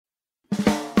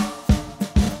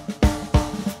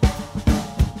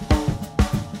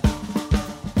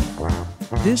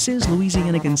This is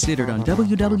Louisiana Considered on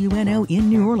WWNO in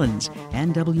New Orleans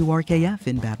and WRKF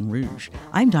in Baton Rouge.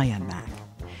 I'm Diane Mack.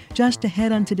 Just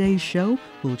ahead on today's show,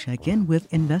 we'll check in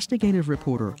with investigative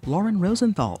reporter Lauren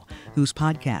Rosenthal, whose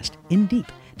podcast, In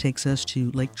Deep, takes us to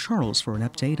Lake Charles for an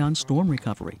update on storm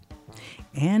recovery.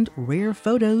 And Rare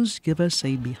Photos give us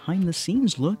a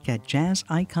behind-the-scenes look at jazz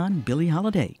icon Billie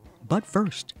Holiday. But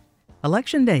first,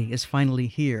 Election Day is finally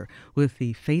here. With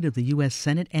the fate of the U.S.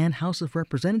 Senate and House of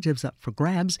Representatives up for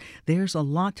grabs, there's a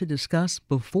lot to discuss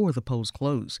before the polls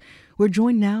close. We're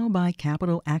joined now by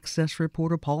Capitol Access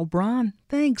reporter Paul Braun.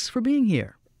 Thanks for being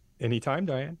here. Anytime,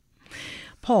 Diane.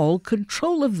 Paul,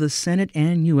 control of the Senate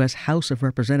and U.S. House of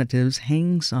Representatives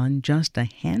hangs on just a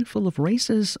handful of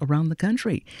races around the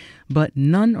country, but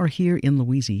none are here in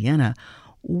Louisiana.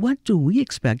 What do we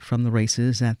expect from the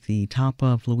races at the top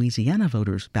of Louisiana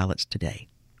voters' ballots today?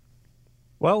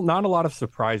 Well, not a lot of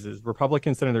surprises.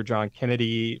 Republican Senator John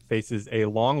Kennedy faces a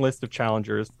long list of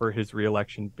challengers for his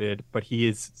reelection bid, but he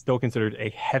is still considered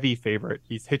a heavy favorite.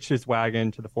 He's hitched his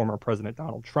wagon to the former President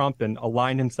Donald Trump and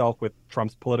aligned himself with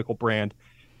Trump's political brand.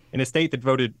 In a state that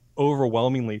voted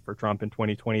overwhelmingly for Trump in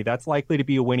 2020, that's likely to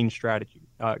be a winning strategy.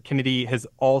 Kennedy has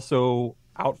also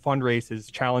out-fundraised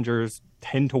his challengers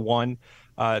 10-1.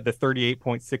 The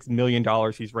 $38.6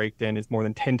 million he's raked in is more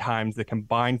than 10 times the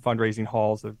combined fundraising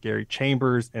hauls of Gary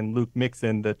Chambers and Luke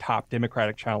Mixon, the top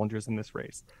Democratic challengers in this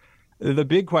race. The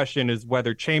big question is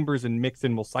whether Chambers and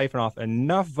Mixon will siphon off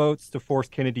enough votes to force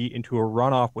Kennedy into a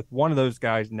runoff with one of those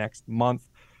guys next month.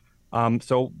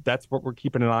 So that's what we're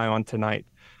keeping an eye on tonight.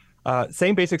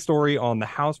 Same basic story on the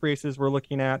House races we're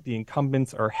looking at. The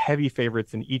incumbents are heavy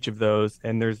favorites in each of those,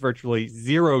 and there's virtually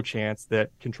zero chance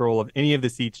that control of any of the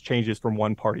seats changes from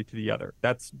one party to the other.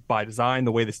 That's by design.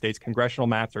 The way the state's congressional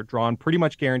maps are drawn pretty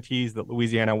much guarantees that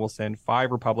Louisiana will send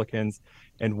 5 Republicans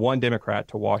and 1 Democrat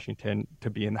to Washington to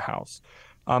be in the House.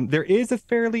 There is a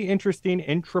fairly interesting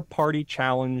intra-party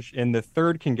challenge in the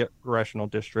 3rd congressional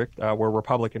district where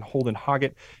Republican Holden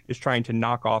Hoggett is trying to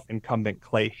knock off incumbent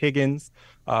Clay Higgins.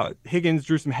 Higgins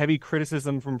drew some heavy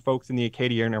criticism from folks in the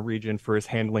Acadiana region for his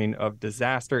handling of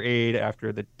disaster aid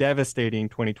after the devastating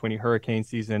 2020 hurricane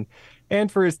season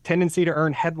and for his tendency to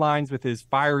earn headlines with his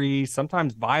fiery,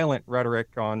 sometimes violent rhetoric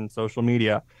on social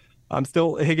media.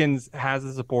 Still, Higgins has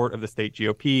the support of the state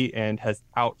GOP and has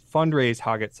out-fundraised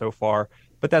Hoggett so far,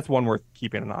 but that's one worth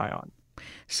keeping an eye on.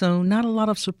 So not a lot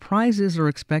of surprises are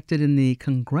expected in the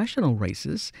congressional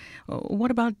races.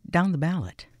 What about down the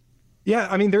ballot? Yeah,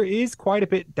 I mean, there is quite a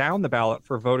bit down the ballot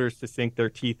for voters to sink their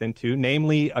teeth into,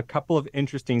 namely a couple of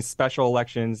interesting special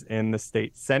elections in the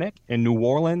state Senate. In New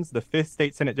Orleans, the 5th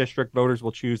state Senate district, voters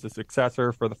will choose the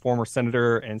successor for the former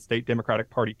senator and state Democratic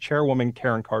Party chairwoman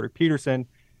Karen Carter Peterson.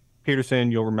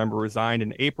 Peterson, you'll remember, resigned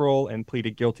in April and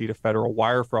pleaded guilty to federal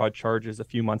wire fraud charges a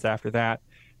few months after that.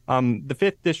 The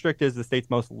 5th district is the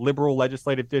state's most liberal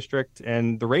legislative district,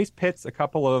 and the race pits a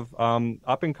couple of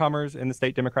up-and-comers in the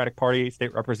state Democratic Party,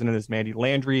 State Representatives Mandy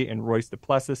Landry and Royce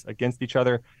DuPlessis, against each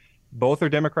other. Both are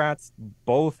Democrats.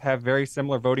 Both have very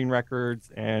similar voting records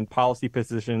and policy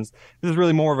positions. This is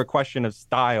really more of a question of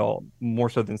style, more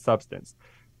so than substance.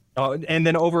 And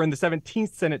then over in the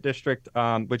 17th Senate District,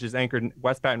 which is anchored in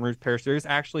West Baton Rouge Parish, there is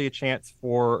actually a chance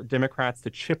for Democrats to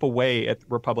chip away at the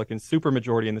Republican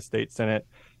supermajority in the state Senate.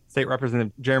 State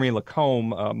Representative Jeremy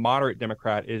Lacombe, a moderate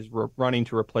Democrat, is running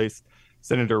to replace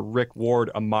Senator Rick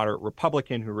Ward, a moderate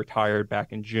Republican who retired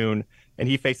back in June. And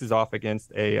he faces off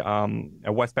against a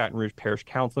West Baton Rouge Parish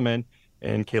councilman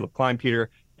in Caleb Kleinpeter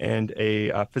and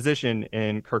a physician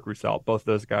in Kirk Roussel. Both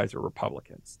those guys are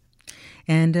Republicans.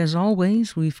 And as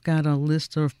always, we've got a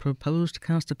list of proposed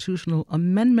constitutional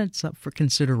amendments up for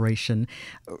consideration.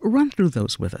 Run through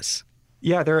those with us.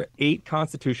 Yeah, there are 8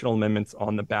 constitutional amendments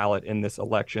on the ballot in this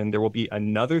election. There will be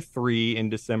another 3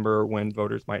 in December when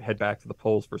voters might head back to the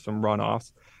polls for some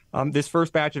runoffs. This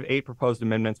first batch of 8 proposed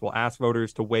amendments will ask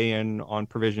voters to weigh in on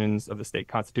provisions of the state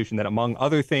constitution that, among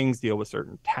other things, deal with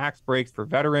certain tax breaks for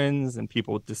veterans and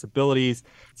people with disabilities.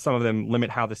 Some of them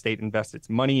limit how the state invests its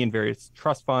money in various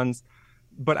trust funds.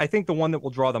 But I think the one that will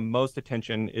draw the most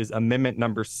attention is Amendment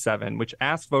number 7, which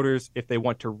asks voters if they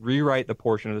want to rewrite the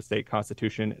portion of the state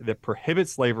constitution that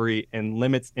prohibits slavery and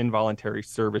limits involuntary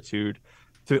servitude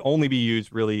to only be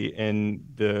used really in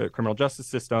the criminal justice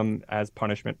system as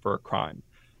punishment for a crime.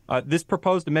 This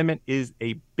proposed amendment is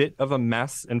a bit of a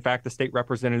mess. In fact, the state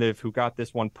representative who got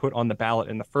this one put on the ballot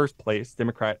in the first place,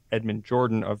 Democrat Edmund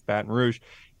Jordan of Baton Rouge,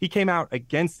 he came out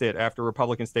against it after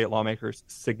Republican state lawmakers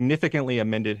significantly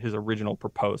amended his original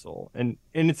proposal. And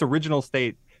in its original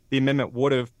state, the amendment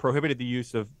would have prohibited the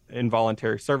use of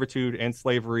involuntary servitude and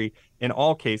slavery in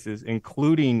all cases,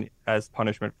 including as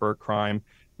punishment for a crime.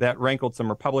 that rankled some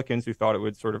Republicans who thought it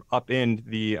would sort of upend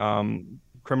the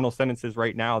criminal sentences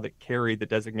right now that carry the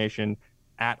designation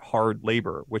at hard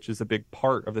labor, which is a big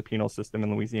part of the penal system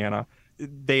in Louisiana.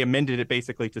 They amended it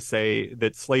basically to say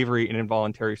that slavery and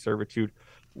involuntary servitude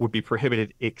would be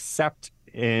prohibited except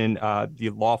in the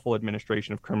lawful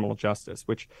administration of criminal justice,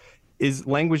 which is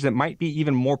language that might be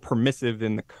even more permissive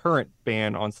than the current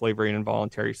ban on slavery and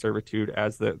involuntary servitude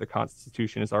as the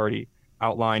Constitution has already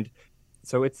outlined.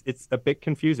 So it's a bit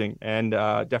confusing and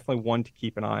definitely one to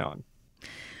keep an eye on.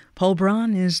 Paul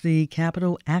Braun is the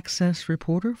Capitol Access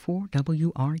reporter for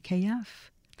WRKF.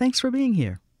 Thanks for being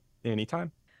here.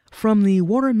 Anytime. From the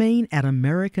water main at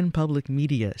American Public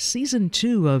Media, Season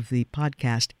 2 of the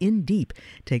podcast In Deep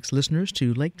takes listeners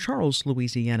to Lake Charles,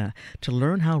 Louisiana, to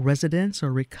learn how residents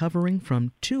are recovering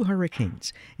from 2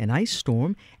 hurricanes, an ice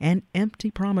storm, and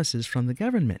empty promises from the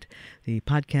government. The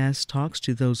podcast talks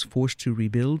to those forced to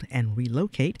rebuild and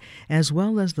relocate, as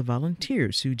well as the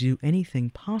volunteers who do anything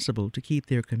possible to keep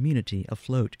their community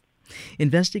afloat.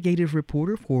 Investigative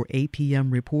reporter for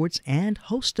APM Reports and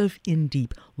host of In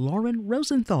Deep, Lauren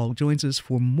Rosenthal, joins us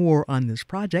for more on this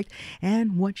project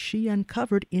and what she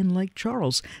uncovered in Lake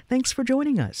Charles. Thanks for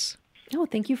joining us. Oh,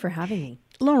 thank you for having me.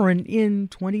 Lauren, in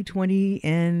 2020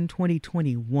 and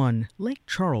 2021, Lake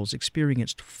Charles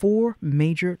experienced 4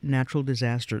 major natural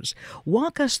disasters.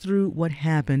 Walk us through what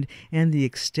happened and the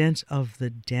extent of the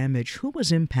damage. Who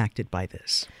was impacted by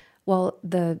this? Well,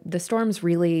 the storms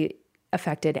really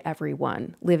affected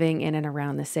everyone living in and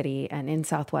around the city and in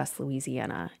Southwest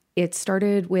Louisiana. It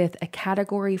started with a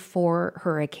Category 4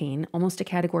 hurricane, almost a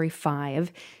Category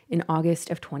 5, in August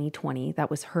of 2020. That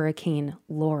was Hurricane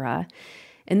Laura.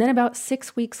 And then about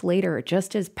 6 weeks later,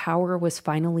 just as power was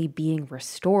finally being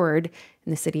restored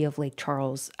in the city of Lake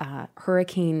Charles,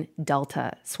 Hurricane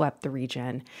Delta swept the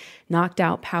region, knocked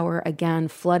out power again,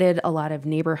 flooded a lot of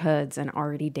neighborhoods and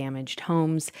already damaged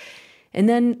homes. And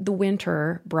then the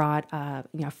winter brought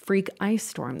a freak ice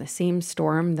storm, the same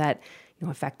storm that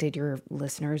affected your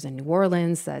listeners in New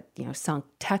Orleans, that sunk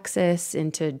Texas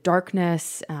into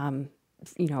darkness,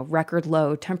 record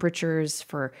low temperatures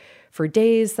for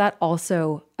days. That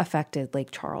also affected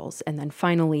Lake Charles. And then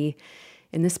finally,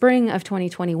 in the spring of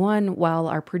 2021, while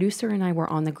our producer and I were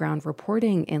on the ground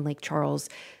reporting in Lake Charles,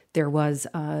 there was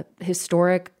a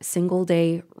historic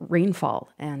single-day rainfall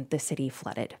and the city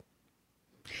flooded.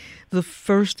 The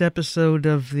first episode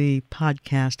of the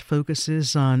podcast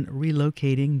focuses on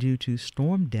relocating due to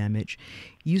storm damage.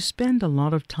 You spend a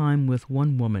lot of time with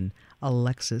one woman,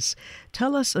 Alexis.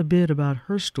 Tell us a bit about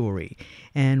her story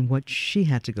and what she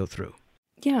had to go through.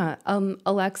 Yeah,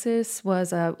 Alexis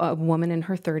was a woman in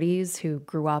her 30s who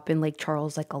grew up in Lake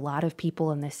Charles, like a lot of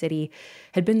people in the city,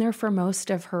 had been there for most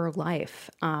of her life.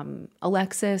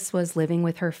 Alexis was living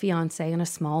with her fiance in a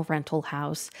small rental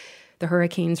house. The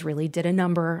hurricanes really did a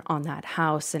number on that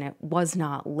house, and it was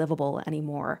not livable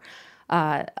anymore.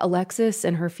 Alexis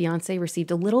and her fiance received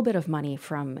a little bit of money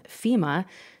from FEMA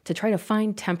to try to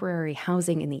find temporary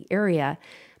housing in the area,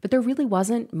 but there really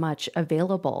wasn't much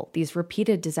available. These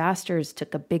repeated disasters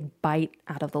took a big bite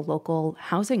out of the local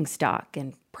housing stock,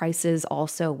 and prices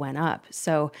also went up.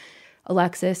 So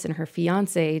Alexis and her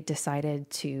fiance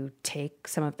decided to take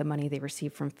some of the money they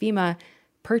received from FEMA,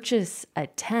 purchase a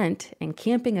tent and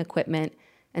camping equipment,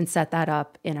 and set that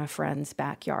up in a friend's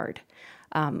backyard.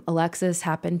 Alexis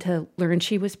happened to learn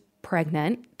she was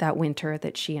pregnant that winter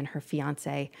that she and her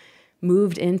fiance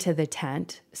moved into the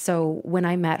tent. So when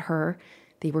I met her,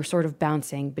 they were sort of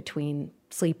bouncing between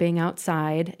sleeping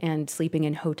outside and sleeping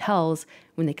in hotels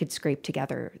when they could scrape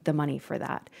together the money for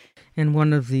that. And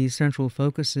one of the central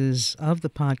focuses of the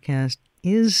podcast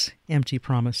is empty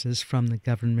promises from the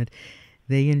government.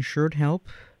 They ensured help.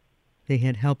 They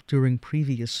had help during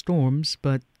previous storms,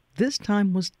 but this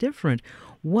time was different.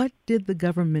 What did the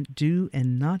government do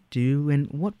and not do, and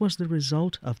what was the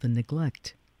result of the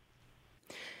neglect?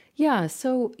 Yeah,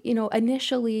 so,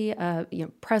 initially,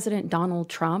 President Donald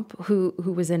Trump, who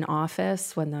was in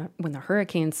office when the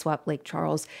hurricane swept Lake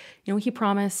Charles, he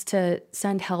promised to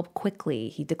send help quickly.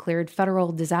 He declared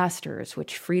federal disasters,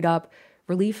 which freed up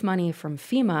relief money from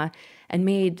FEMA and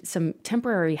made some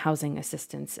temporary housing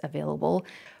assistance available.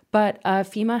 But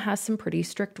FEMA has some pretty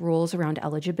strict rules around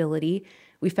eligibility.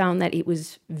 We found that it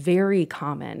was very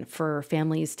common for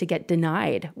families to get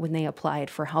denied when they applied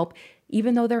for help,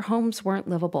 even though their homes weren't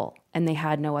livable and they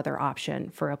had no other option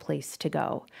for a place to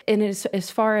go. And as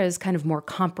far as kind of more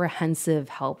comprehensive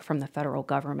help from the federal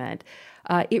government,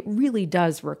 it really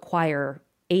does require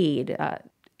aid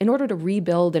in order to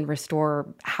rebuild and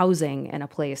restore housing in a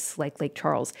place like Lake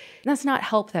Charles. And that's not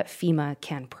help that FEMA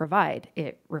can provide.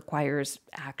 It requires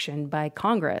action by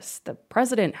Congress. The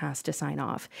president has to sign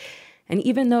off. And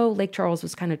even though Lake Charles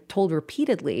was kind of told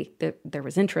repeatedly that there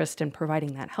was interest in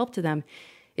providing that help to them,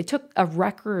 it took a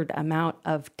record amount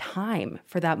of time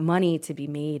for that money to be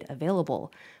made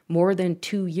available. More than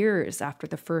 2 years after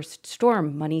the first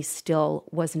storm, money still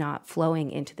was not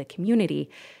flowing into the community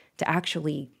to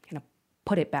actually kind of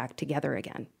put it back together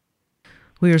again.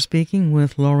 We are speaking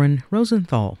with Lauren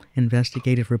Rosenthal,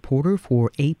 investigative reporter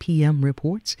for APM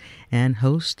Reports and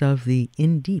host of the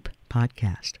In Deep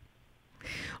podcast.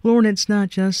 Lauren, it's not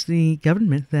just the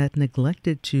government that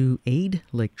neglected to aid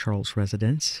Lake Charles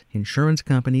residents. Insurance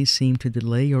companies seem to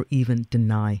delay or even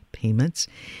deny payments.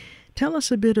 Tell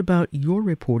us a bit about your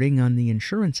reporting on the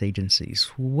insurance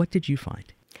agencies. What did you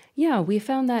find? Yeah, we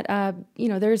found that,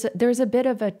 there's a bit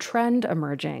of a trend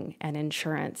emerging in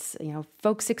insurance.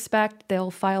 Folks expect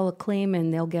they'll file a claim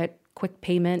and they'll get quick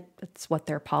payment. That's what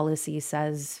their policy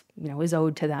says, is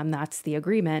owed to them. That's the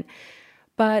agreement.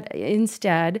 But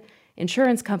instead,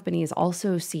 insurance companies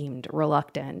also seemed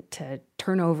reluctant to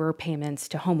turn over payments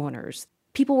to homeowners.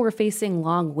 People were facing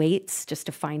long waits just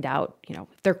to find out,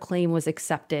 if their claim was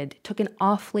accepted. It took an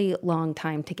awfully long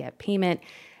time to get payment.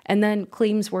 And then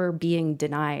claims were being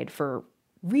denied for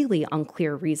really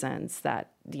unclear reasons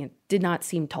that did not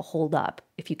seem to hold up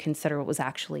if you consider what was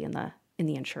actually in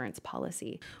the insurance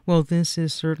policy. Well, this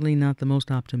is certainly not the most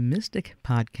optimistic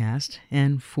podcast,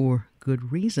 and for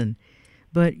good reason.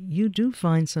 But you do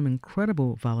find some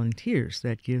incredible volunteers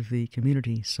that give the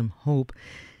community some hope.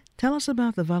 Tell us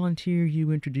about the volunteer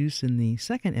you introduced in the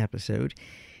second episode.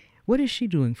 What is she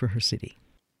doing for her city?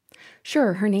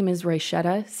 Sure. Her name is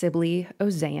Roishetta Sibley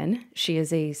Ozayan. She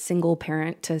is a single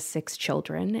parent to 6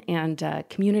 children and a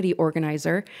community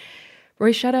organizer.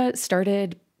 Roishetta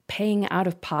started paying out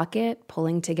of pocket,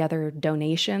 pulling together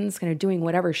donations, kind of doing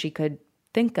whatever she could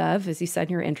think of, as you said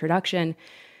in your introduction,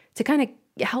 to kind of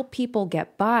help people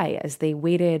get by as they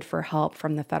waited for help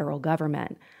from the federal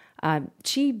government.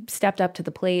 She stepped up to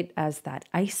the plate as that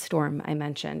ice storm I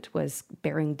mentioned was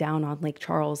bearing down on Lake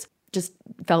Charles. Just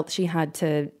felt she had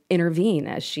to intervene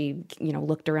as she,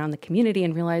 looked around the community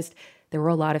and realized there were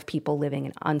a lot of people living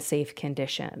in unsafe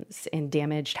conditions, in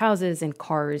damaged houses, in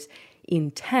cars,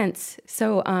 in tents.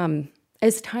 So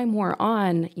as time wore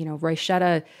on,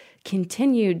 Roishetta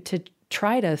continued to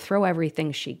try to throw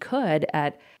everything she could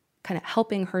at kind of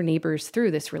helping her neighbors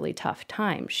through this really tough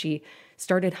time. She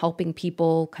started helping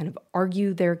people kind of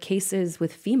argue their cases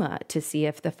with FEMA to see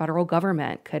if the federal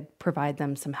government could provide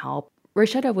them some help.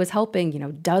 Roishetta was helping,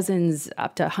 dozens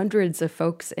up to hundreds of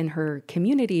folks in her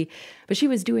community, but she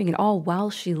was doing it all while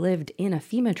she lived in a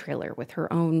FEMA trailer with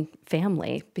her own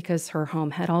family because her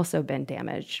home had also been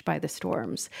damaged by the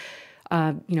storms.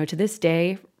 To this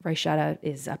day, Roishetta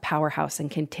is a powerhouse and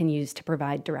continues to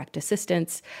provide direct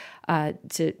assistance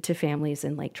to families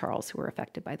in Lake Charles who were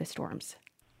affected by the storms.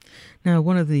 Now,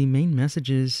 one of the main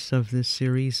messages of this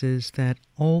series is that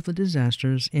all the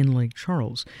disasters in Lake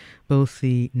Charles, both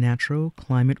the natural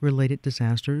climate-related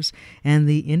disasters and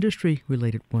the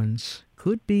industry-related ones,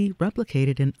 could be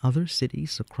replicated in other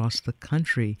cities across the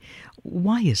country.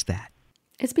 Why is that?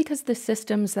 It's because the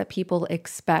systems that people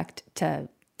expect to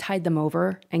tide them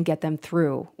over and get them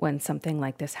through when something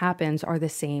like this happens are the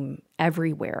same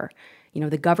everywhere.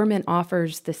 The government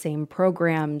offers the same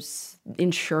programs,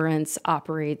 insurance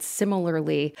operates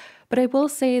similarly. But I will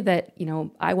say that,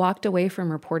 I walked away from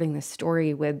reporting this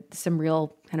story with some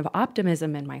real kind of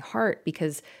optimism in my heart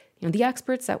because, the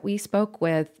experts that we spoke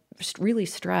with really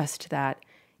stressed that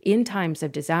in times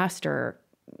of disaster,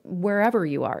 wherever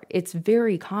you are, it's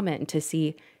very common to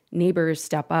see neighbors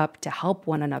step up to help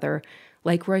one another,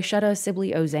 like Roishetta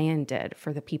Sibley Ozayan did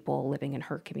for the people living in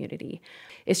her community.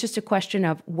 It's just a question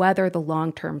of whether the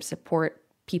long-term support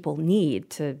people need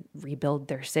to rebuild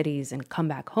their cities and come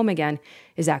back home again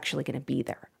is actually going to be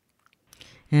there.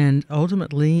 And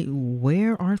ultimately,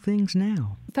 where are things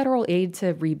now? Federal aid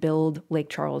to rebuild Lake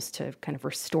Charles to kind of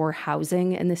restore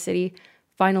housing in the city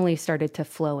finally started to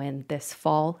flow in this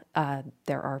fall.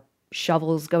 There are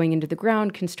shovels going into the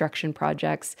ground, construction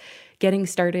projects getting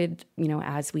started,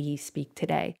 as we speak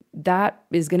today. That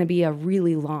is going to be a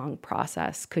really long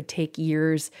process, could take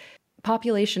years.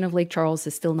 Population of Lake Charles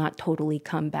has still not totally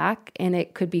come back, and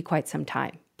it could be quite some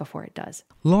time before it does.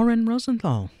 Lauren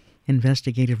Rosenthal,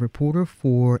 investigative reporter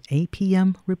for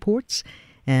APM Reports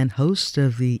and host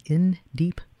of the In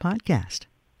Deep podcast.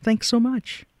 Thanks so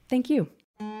much. Thank you.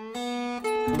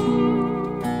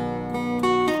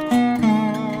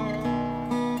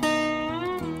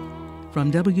 From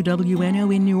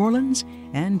WWNO in New Orleans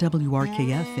and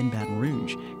WRKF in Baton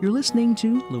Rouge, you're listening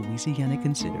to Louisiana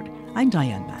Considered. I'm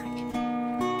Diane Mack.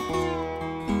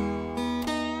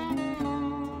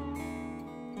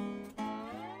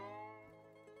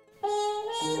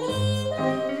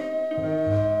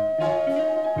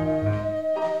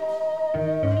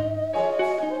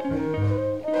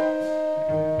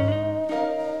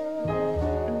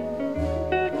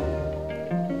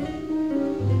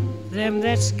 Them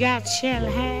that's got shall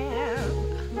have,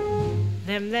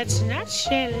 them that's not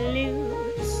shall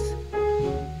lose.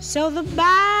 So the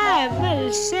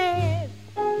Bible said,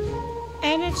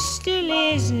 and it still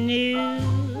is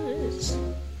news.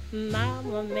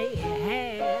 Mama may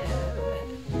have,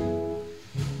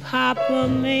 Papa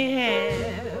may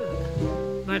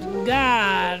have, but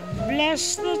God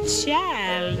bless the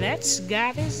child that's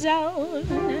got his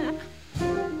own,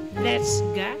 that's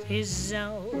got his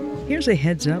own. Here's a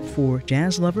heads up for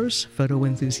jazz lovers, photo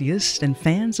enthusiasts, and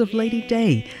fans of Lady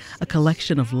Day. A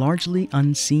collection of largely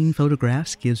unseen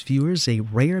photographs gives viewers a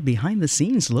rare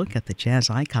behind-the-scenes look at the jazz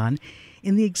icon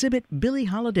in the exhibit Billie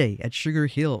Holiday at Sugar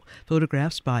Hill,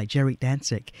 photographs by Jerry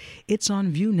Danzig. It's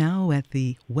on view now at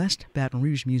the West Baton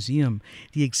Rouge Museum.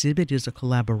 The exhibit is a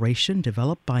collaboration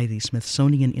developed by the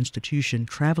Smithsonian Institution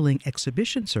Traveling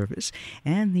Exhibition Service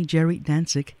and the Jerry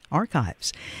Danzig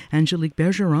Archives. Angelique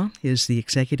Bergeron is the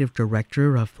executive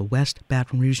director of the West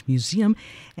Baton Rouge Museum,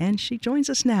 and she joins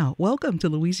us now. Welcome to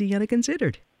Louisiana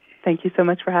Considered. Thank you so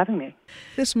much for having me.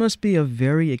 This must be a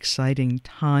very exciting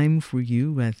time for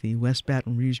you at the West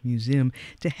Baton Rouge Museum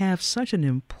to have such an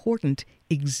important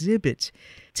exhibit.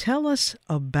 Tell us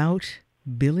about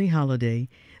Billie Holiday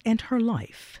and her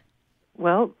life.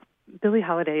 Well, Billie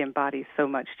Holiday embodies so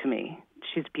much to me.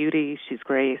 She's beauty, she's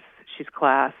grace, she's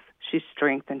class, she's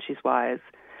strength, and she's wise.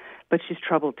 But she's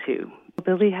troubled, too.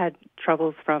 Billie had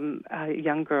troubles from a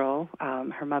young girl.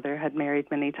 Her mother had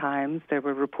married many times. There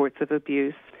were reports of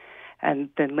abuse. And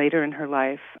then later in her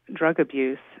life, drug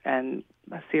abuse and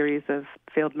a series of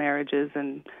failed marriages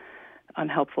and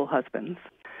unhelpful husbands.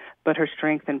 But her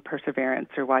strength and perseverance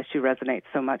are why she resonates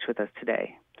so much with us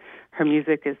today. Her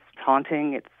music is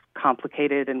haunting, it's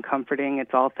complicated and comforting,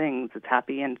 it's all things, it's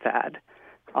happy and sad,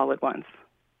 all at once.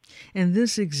 And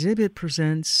this exhibit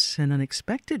presents an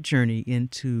unexpected journey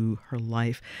into her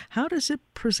life. How does it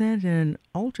present an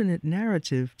alternate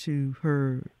narrative to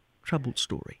her troubled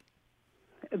story?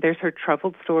 There's her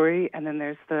troubled story, and then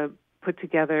there's the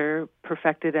put-together,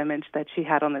 perfected image that she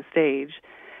had on the stage.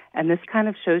 And this kind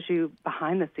of shows you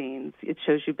behind the scenes. It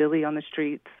shows you Billie on the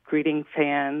streets, greeting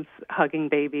fans, hugging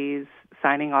babies,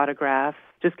 signing autographs,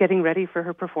 just getting ready for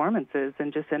her performances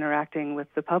and just interacting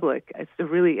with the public. It's a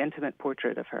really intimate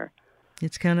portrait of her.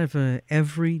 It's kind of a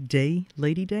everyday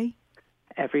Lady Day?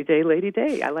 Everyday Lady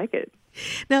Day. I like it.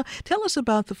 Now, tell us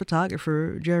about the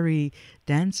photographer, Jerry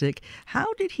Danzig.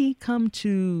 How did he come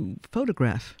to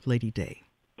photograph Lady Day?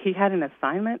 He had an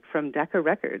assignment from Decca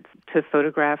Records to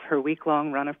photograph her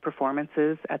week-long run of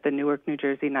performances at the Newark, New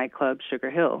Jersey nightclub Sugar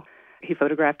Hill. He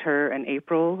photographed her in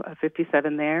April of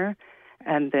 '57 there,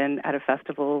 and then at a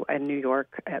festival in New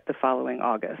York at the following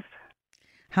August.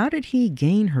 How did he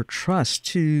gain her trust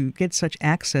to get such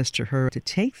access to her to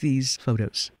take these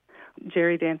photos?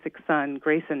 Jerry Danzig's son,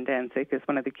 Grayson Danzig, is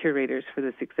one of the curators for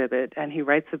this exhibit, and he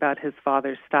writes about his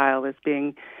father's style as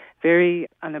being very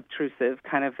unobtrusive,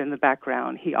 kind of in the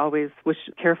background. He always was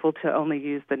careful to only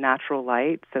use the natural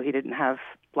light, so he didn't have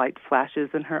light flashes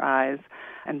in her eyes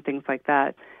and things like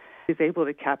that. He's able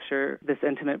to capture this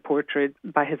intimate portrait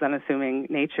by his unassuming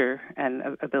nature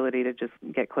and ability to just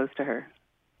get close to her.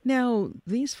 Now,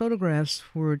 these photographs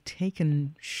were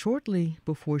taken shortly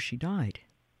before she died.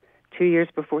 2 years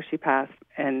before she passed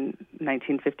in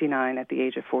 1959 at the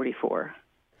age of 44.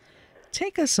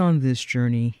 Take us on this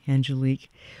journey, Angelique.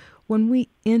 When we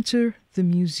enter the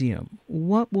museum,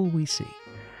 what will we see?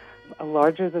 A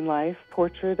larger-than-life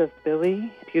portrait of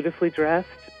Billie, beautifully dressed,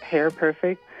 hair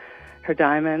perfect, her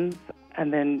diamonds,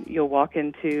 and then you'll walk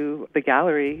into the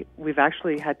gallery. We've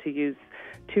actually had to use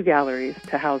 2 galleries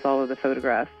to house all of the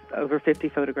photographs, over 50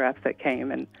 photographs that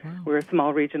came, and wow. We're a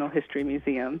small regional history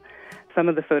museum. Some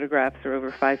of the photographs are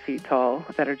over 5 feet tall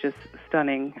that are just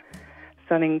stunning,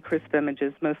 crisp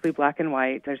images, mostly black and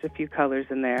white. There's a few colors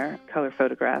in there, color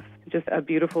photographs. Just a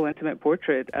beautiful, intimate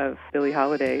portrait of Billie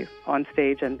Holiday on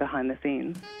stage and behind the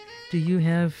scenes. Do you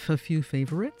have a few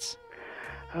favorites?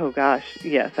 Oh, gosh,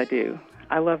 yes, I do.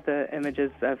 I love the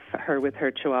images of her with her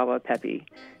Chihuahua, Peppy.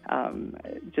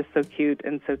 Just so cute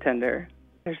and so tender.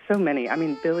 There's so many. I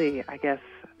mean, Billie, I guess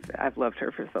I've loved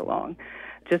her for so long.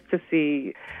 Just to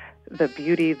see the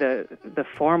beauty, the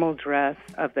formal dress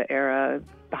of the era,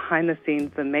 behind the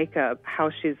scenes, the makeup, how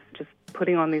she's just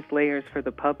putting on these layers for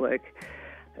the public,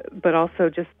 but also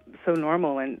just so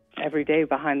normal and everyday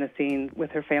behind the scenes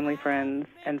with her family, friends,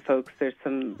 and folks. There's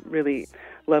some really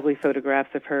lovely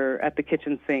photographs of her at the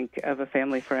kitchen sink of a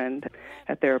family friend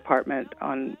at their apartment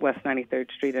on West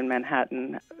 93rd Street in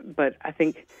Manhattan. But I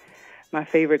think my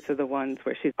favorites are the ones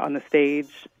where she's on the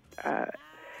stage.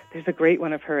 There's a great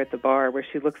one of her at the bar where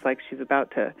she looks like she's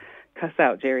about to cuss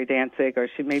out Jerry Danzig, or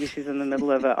maybe she's in the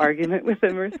middle of an argument with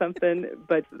him or something,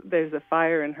 but there's a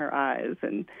fire in her eyes,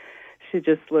 and she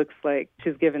just looks like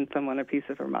she's given someone a piece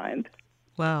of her mind.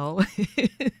 Wow.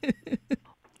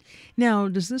 Now,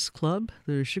 does this club,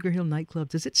 the Sugar Hill nightclub,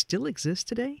 does it still exist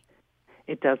today?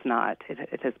 It does not.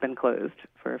 It has been closed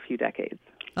for a few decades.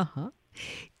 Uh-huh.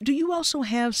 Do you also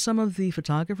have some of the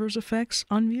photographer's effects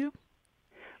on view?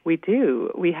 We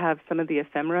do. We have some of the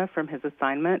ephemera from his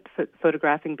assignment,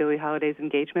 photographing Billie Holiday's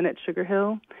engagement at Sugar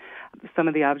Hill. Some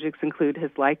of the objects include his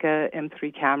Leica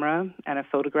M3 camera and a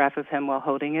photograph of him while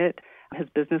holding it, his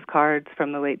business cards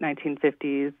from the late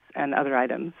 1950s, and other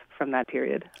items from that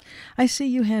period. I see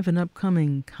you have an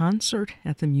upcoming concert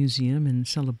at the museum in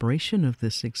celebration of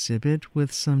this exhibit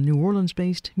with some New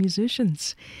Orleans-based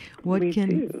musicians. What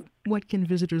can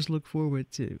visitors look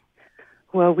forward to?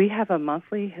 Well, we have a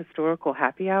monthly historical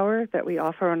happy hour that we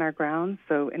offer on our grounds.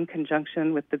 So in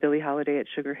conjunction with the Billie Holiday at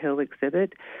Sugar Hill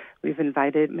exhibit, we've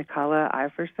invited Mikala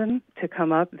Iverson to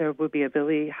come up. There will be a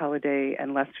Billie Holiday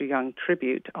and Lester Young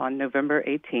tribute on November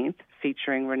 18th,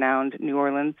 featuring renowned New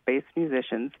Orleans-based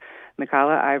musicians,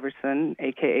 Mikala Iverson,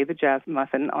 a.k.a. the Jazz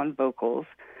Muffin, on vocals,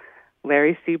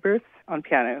 Larry Seaberth on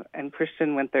piano, and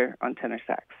Christian Winther on tenor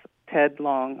sax, Ted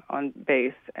Long on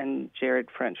bass, and Jared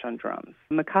French on drums.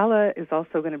 Mikala is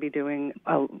also going to be doing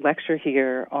a lecture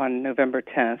here on November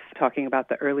 10th, talking about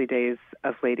the early days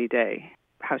of Lady Day,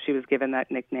 how she was given that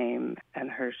nickname and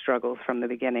her struggles from the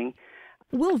beginning.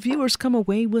 Will viewers come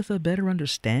away with a better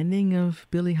understanding of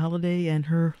Billie Holiday and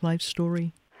her life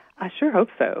story? I sure hope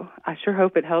so. I sure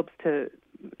hope it helps to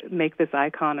make this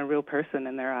icon a real person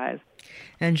in their eyes.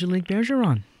 Angelique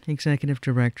Bergeron, Executive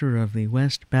Director of the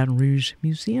West Baton Rouge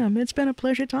Museum. It's been a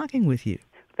pleasure talking with you.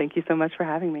 Thank you so much for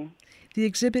having me. The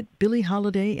exhibit Billie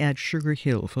Holiday at Sugar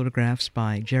Hill, Photographs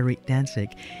by Jerry Danzig,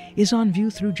 is on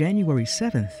view through January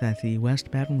 7th at the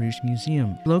West Baton Rouge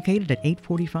Museum, located at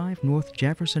 845 North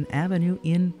Jefferson Avenue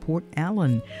in Port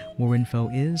Allen. More info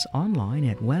is online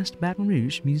at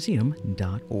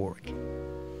westbatonrougemuseum.org.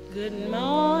 Good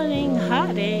morning,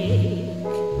 heartache,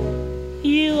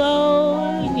 you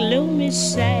old gloomy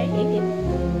sight.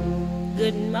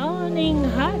 Good morning,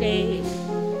 heartache,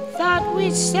 thought we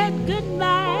said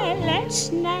goodbye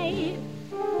last night.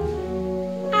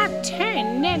 I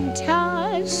turned and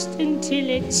tossed until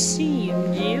it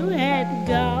seemed you had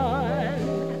gone,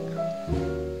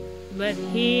 but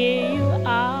here you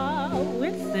are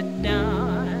with the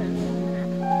dawn.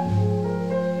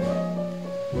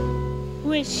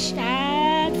 Wish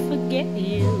I'd forget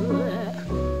you,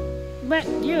 but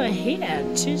you're here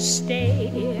to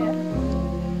stay.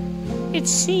 It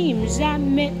seems I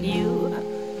met you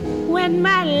when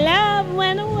my love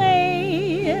went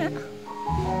away.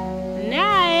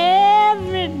 Now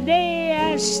every day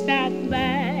I stop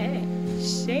by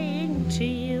saying to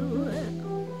you,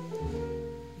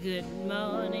 good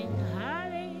morning,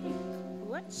 heartache,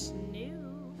 what's new?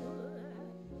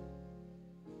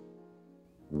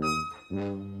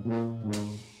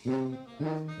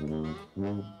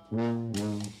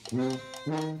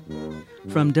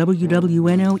 From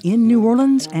WWNO in New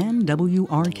Orleans and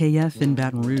WRKF in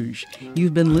Baton Rouge,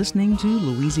 you've been listening to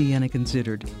Louisiana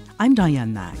Considered. I'm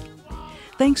Diane Mack.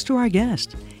 Thanks to our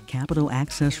guest, Capitol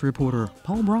Access reporter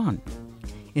Paul Braun,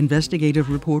 investigative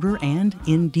reporter and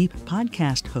In Deep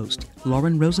podcast host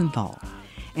Lauren Rosenthal,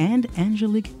 and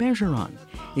Angelique Bergeron,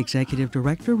 Executive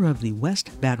Director of the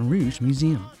West Baton Rouge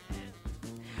Museum.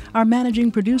 Our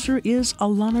managing producer is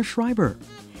Alana Schreiber,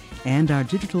 and our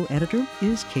digital editor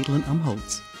is Caitlin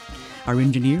Umholtz. Our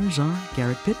engineers are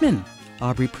Garrett Pittman,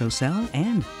 Aubrey Procell,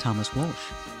 and Thomas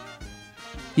Walsh.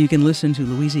 You can listen to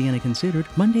Louisiana Considered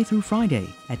Monday through Friday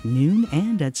at noon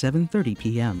and at 7:30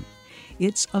 p.m.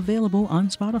 It's available on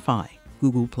Spotify,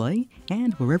 Google Play,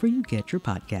 and wherever you get your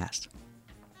podcasts.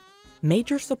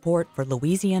 Major support for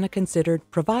Louisiana Considered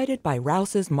provided by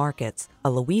Rouse's Markets,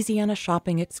 a Louisiana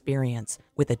shopping experience,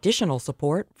 with additional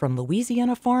support from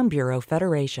Louisiana Farm Bureau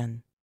Federation.